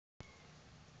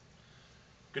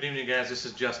Good evening, guys. This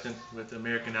is Justin with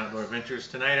American Outdoor Adventures.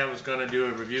 Tonight I was going to do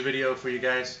a review video for you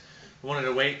guys. I wanted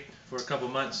to wait for a couple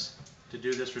months to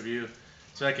do this review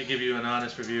so I could give you an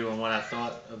honest review on what I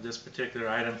thought of this particular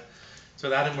item. So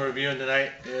the item we're reviewing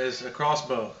tonight is a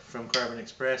crossbow from Carbon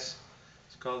Express.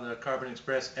 It's called the Carbon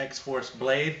Express X-Force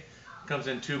Blade. It comes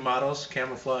in two models,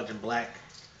 camouflage and black.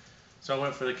 So I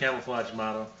went for the camouflage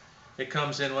model. It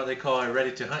comes in what they call a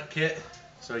ready-to-hunt kit.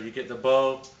 So you get the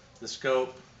bow, the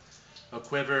scope, a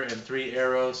quiver, and 3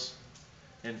 arrows,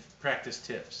 and practice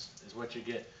tips is what you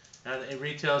get. Now it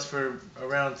retails for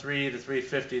around $3 to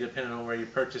 $3.50 depending on where you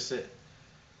purchase it.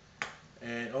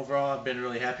 And overall, I've been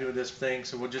really happy with this thing.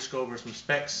 So we'll just go over some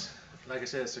specs. Like I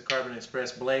said, it's a Carbon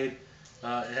Express blade.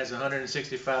 It has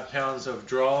 165 pounds of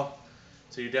draw,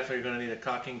 so you're definitely going to need a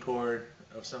cocking cord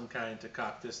of some kind to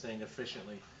cock this thing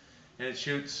efficiently. And it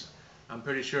shoots, I'm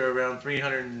pretty sure, around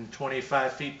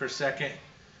 325 feet per second,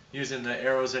 using the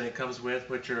arrows that it comes with,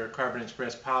 which are Carbon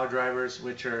Express power drivers,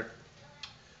 which are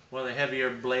one of the heavier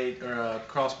blade or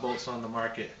cross bolts on the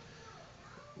market.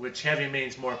 Which heavy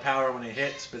means more power when it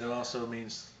hits, but it also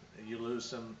means you lose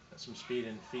some speed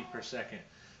in feet per second.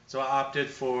 So I opted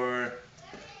for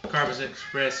Carbon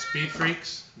Express Speed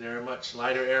Freaks. They're a much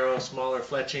lighter arrow, smaller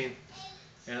fletching,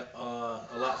 and a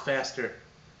lot faster.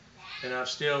 And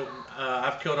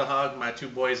I've killed a hog. My two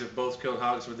boys have both killed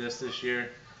hogs with this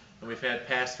year. And we've had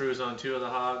pass-throughs on 2 of the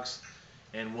hogs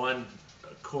and 1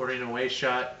 quartering away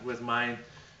shot with mine.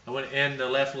 I went in the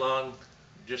left lung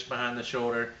just behind the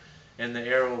shoulder, and the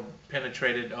arrow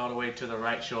penetrated all the way to the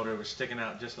right shoulder. It was sticking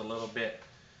out just a little bit.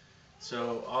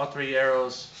 So all 3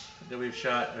 arrows that we've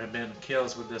shot have been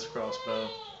kills with this crossbow.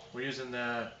 We're using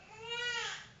the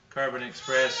Carbon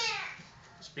Express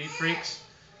Speed Freaks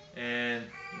and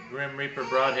Grim Reaper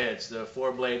broadheads, the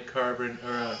 4-blade carbon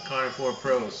or Carnivore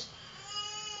Pros.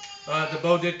 The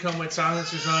bow did come with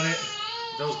silencers on it.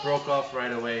 Those broke off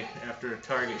right away after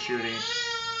target shooting.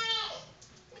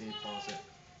 Can you pause it?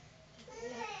 Yeah,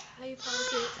 how you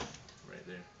pause it? Right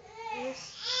there.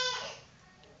 This?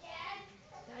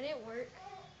 That didn't work.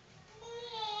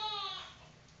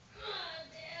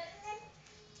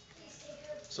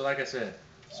 So like I said,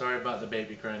 sorry about the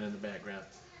baby crying in the background.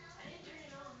 I didn't turn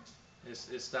it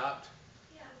on. It stopped?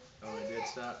 Yeah. Oh, it did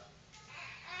stop?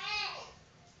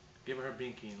 Give her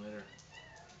binky and let her.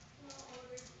 No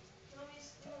order. You want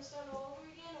to start all over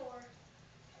again or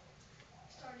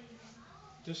start it again?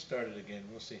 Just start it again.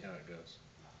 We'll see how it goes.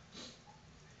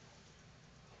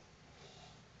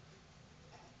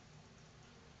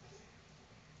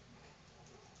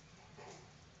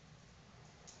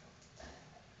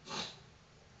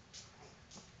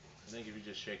 I think if you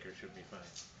just shake her, she'll be fine.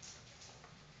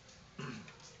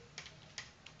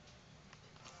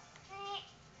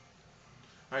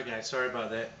 Alright guys, sorry about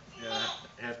that.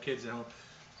 I have kids at home.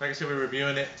 Like I said, we're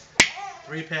reviewing it.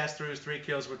 3 pass-throughs, 3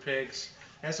 kills with pigs.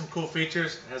 It has some cool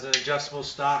features. It has an adjustable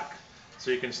stock, so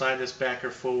you can slide this back or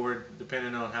forward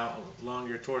depending on how long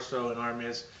your torso and arm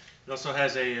is. It also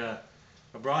has a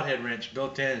broadhead wrench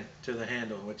built in to the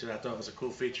handle, which I thought was a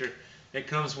cool feature. It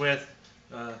comes with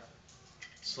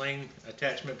sling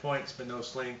attachment points, but no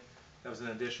sling. That was an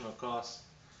additional cost.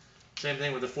 Same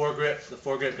thing with the foregrip. The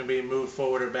foregrip can be moved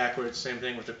forward or backwards. Same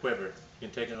thing with the quiver. You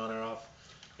can take it on or off.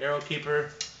 Arrow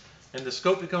keeper. And the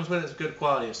scope that comes with it is good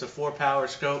quality. It's a 4-power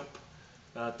scope,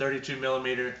 32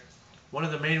 millimeter. One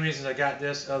of the main reasons I got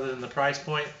this, other than the price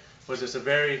point, was it's a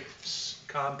very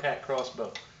compact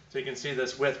crossbow. So you can see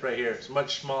this width right here. It's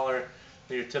much smaller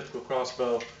than your typical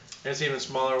crossbow. And it's even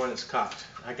smaller when it's cocked.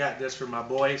 I got this for my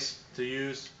boys to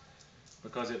use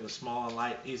because it was small and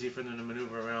light, easy for them to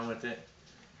maneuver around with it.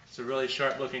 It's a really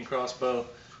sharp looking crossbow.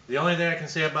 The only thing I can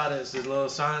say about it is the little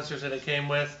silencers that it came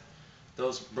with.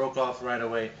 Those broke off right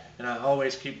away, and I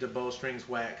always keep the bowstrings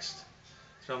waxed.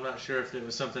 So I'm not sure if it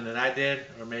was something that I did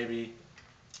or maybe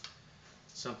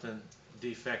something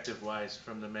defective wise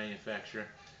from the manufacturer.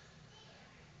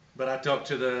 But I talked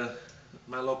to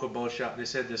my local bow shop. They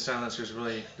said the silencers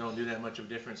really don't do that much of a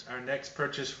difference. Our next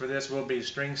purchase for this will be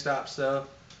string stops though,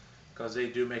 because they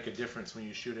do make a difference when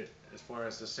you shoot it as far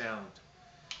as the sound.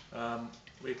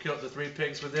 We killed the 3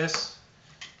 pigs with this.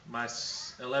 My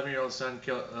 11-year-old son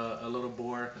killed a little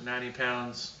boar, 90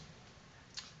 pounds,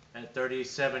 at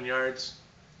 37 yards,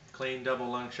 clean double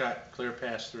lung shot, clear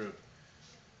pass through.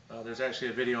 There's actually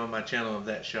a video on my channel of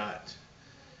that shot.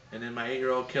 And then my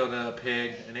 8-year-old killed a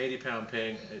pig, an 80-pound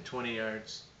pig, at 20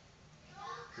 yards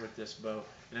with this bow.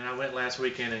 And then I went last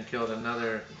weekend and killed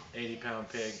another 80-pound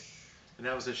pig. And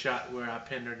that was a shot where I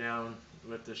pinned her down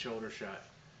with the shoulder shot.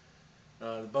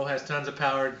 The bow has tons of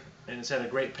power, and it's at a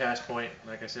great pass point.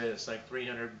 Like I said, it's like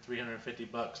 $300,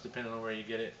 $350 depending on where you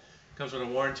get it. Comes with a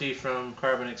warranty from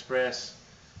Carbon Express.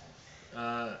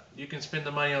 You can spend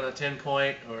the money on a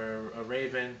 10-point or a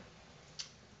Raven,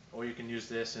 or you can use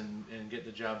this and get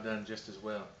the job done just as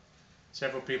well.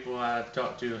 Several people I've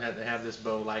talked to have this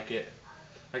bow like it.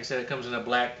 Like I said, it comes in a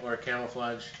black or a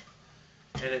camouflage,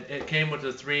 and it came with a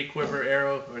 3-quiver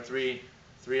arrow or three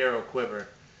arrow quiver,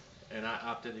 and I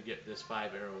opted to get this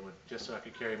 5-arrow one just so I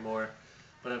could carry more.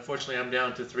 But unfortunately, I'm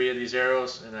down to 3 of these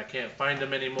arrows, and I can't find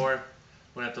them anymore.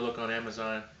 I'm gonna have to look on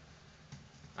Amazon.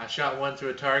 I shot one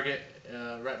through a target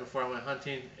right before I went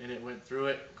hunting, and it went through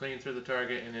it, clean through the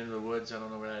target, and into the woods. I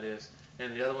don't know where that is.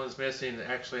 And the other one's missing.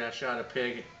 Actually, I shot a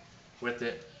pig with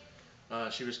it.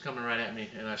 She was coming right at me,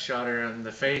 and I shot her in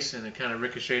the face, and it kind of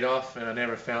ricocheted off, and I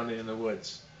never found it in the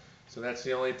woods. So that's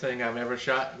the only thing I've ever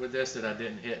shot with this that I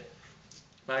didn't hit.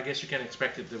 But I guess you can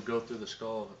expect it to go through the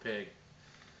skull of a pig.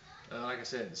 Like I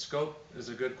said, the scope is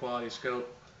a good quality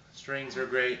scope. Strings are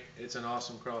great. It's an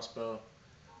awesome crossbow.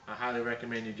 I highly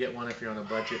recommend you get one if you're on a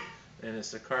budget. And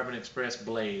it's the Carbon Express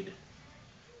Blade.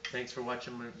 Thanks for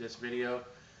watching this video.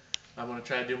 I'm going to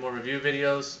try to do more review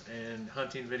videos and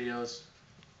hunting videos.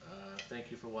 Thank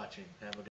you for watching. Have a good